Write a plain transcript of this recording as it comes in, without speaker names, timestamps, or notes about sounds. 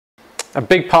A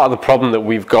big part of the problem that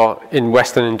we've got in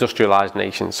Western industrialized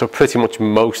nations, so pretty much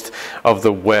most of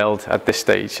the world at this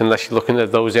stage, unless you're looking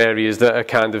at those areas that are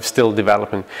kind of still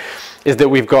developing, is that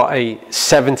we've got a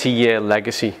 70-year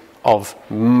legacy of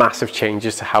massive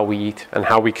changes to how we eat and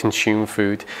how we consume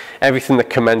food. Everything that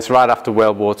commenced right after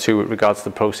World War II with regards to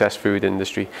the processed food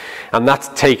industry. And that's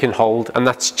taken hold and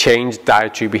that's changed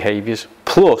dietary behaviors.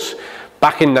 Plus,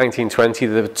 back in 1920,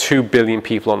 there were 2 billion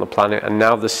people on the planet, and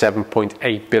now there's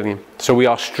 7.8 billion. So we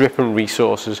are stripping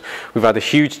resources. We've had a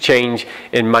huge change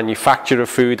in manufacture of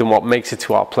food and what makes it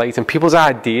to our plate, and people's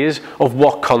ideas of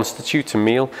what constitutes a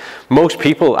meal. Most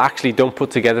people actually don't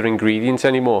put together ingredients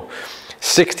anymore.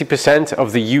 60%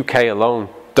 of the UK alone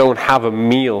don't have a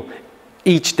meal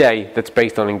each day that's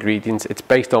based on ingredients. It's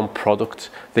based on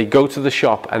products. They go to the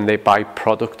shop and they buy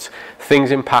products, things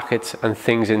in packets and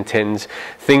things in tins,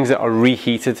 things that are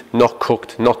reheated, not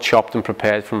cooked, not chopped and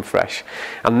prepared from fresh.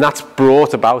 And that's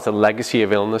brought about a legacy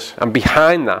of illness. And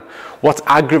behind that, what's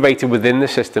aggravated within the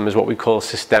system is what we call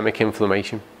systemic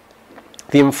inflammation.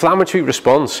 The inflammatory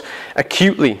response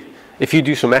acutely, if you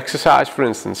do some exercise, for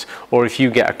instance, or if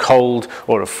you get a cold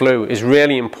or a flu, is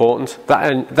really important.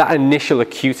 That initial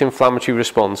acute inflammatory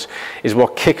response is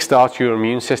what kickstarts your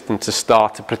immune system to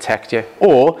start to protect you.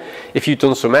 Or if you've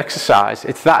done some exercise,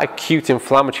 it's that acute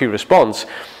inflammatory response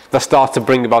that starts to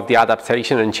bring about the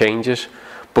adaptation and changes.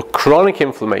 But chronic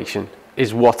inflammation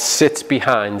is what sits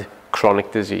behind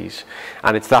chronic disease,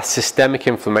 and it's that systemic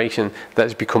inflammation that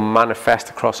has become manifest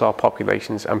across our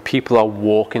populations, and people are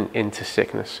walking into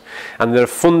sickness. And there are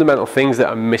fundamental things that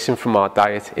are missing from our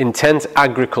diet. Intense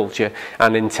agriculture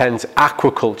and intense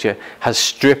aquaculture has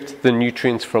stripped the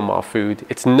nutrients from our food.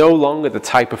 It's no longer the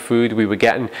type of food we were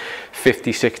getting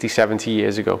 50, 60, 70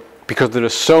 years ago, because there are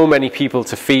so many people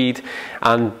to feed,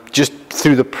 and just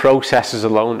through the processes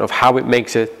alone of how it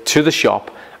makes it to the shop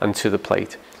and to the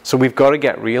plate. So we've got to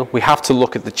get real. We have to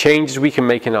look at the changes we can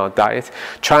make in our diet,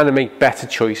 trying to make better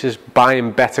choices,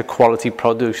 buying better quality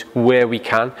produce where we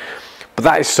can. But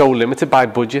that is so limited by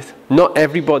budget. Not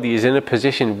everybody is in a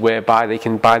position whereby they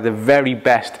can buy the very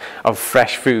best of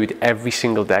fresh food every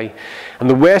single day. And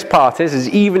the worst part is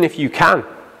even if you can,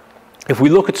 if we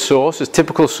look at sources,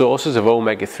 typical sources of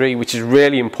omega-3, which is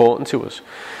really important to us,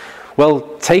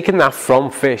 well, taking that from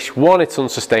fish, one, it's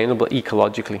unsustainable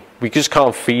ecologically. We just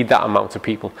can't feed that amount of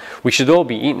people. We should all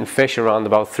be eating fish around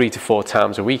about 3 to 4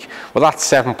 times a week. Well, that's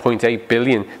 7.8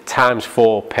 billion times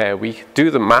 4 per week.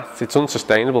 Do the math, it's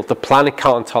unsustainable. The planet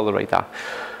can't tolerate that.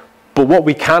 But what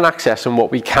we can access and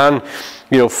what we can,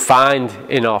 find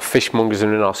in our fishmongers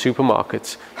and in our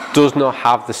supermarkets does not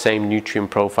have the same nutrient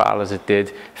profile as it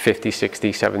did 50,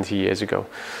 60, 70 years ago.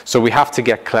 So we have to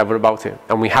get clever about it,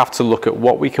 and we have to look at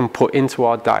what we can put into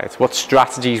our diet, what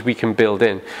strategies we can build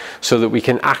in so that we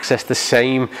can access the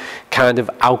same kind of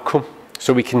outcome.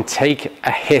 So we can take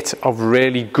a hit of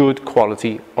really good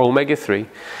quality omega-3.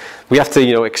 We have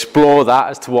to, explore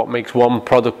that as to what makes one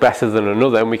product better than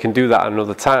another, and we can do that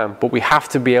another time. But we have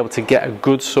to be able to get a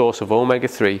good source of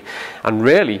omega-3. And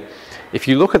really, if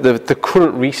you look at the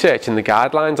current research and the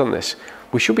guidelines on this,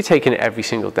 we should be taking it every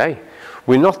single day.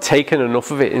 We're not taking enough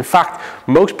of it. In fact,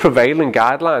 most prevailing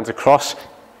guidelines across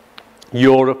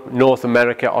Europe, North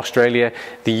America, Australia,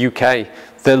 the UK,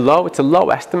 they're low. It's a low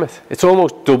estimate. It's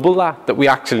almost double that we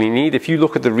actually need if you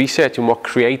look at the research and what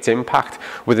creates impact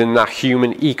within that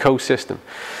human ecosystem.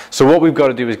 So what we've got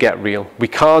to do is get real. We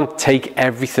can't take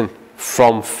everything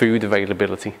from food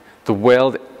availability. The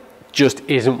world just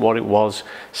isn't what it was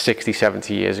 60,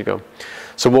 70 years ago.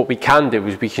 So what we can do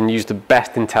is we can use the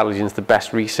best intelligence, the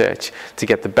best research to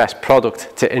get the best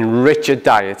product to enrich a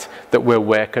diet that we're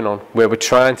working on, where we're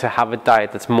trying to have a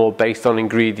diet that's more based on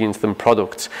ingredients than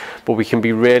products. But we can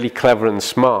be really clever and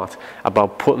smart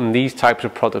about putting these types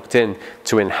of products in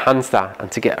to enhance that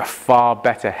and to get a far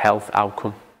better health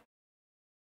outcome.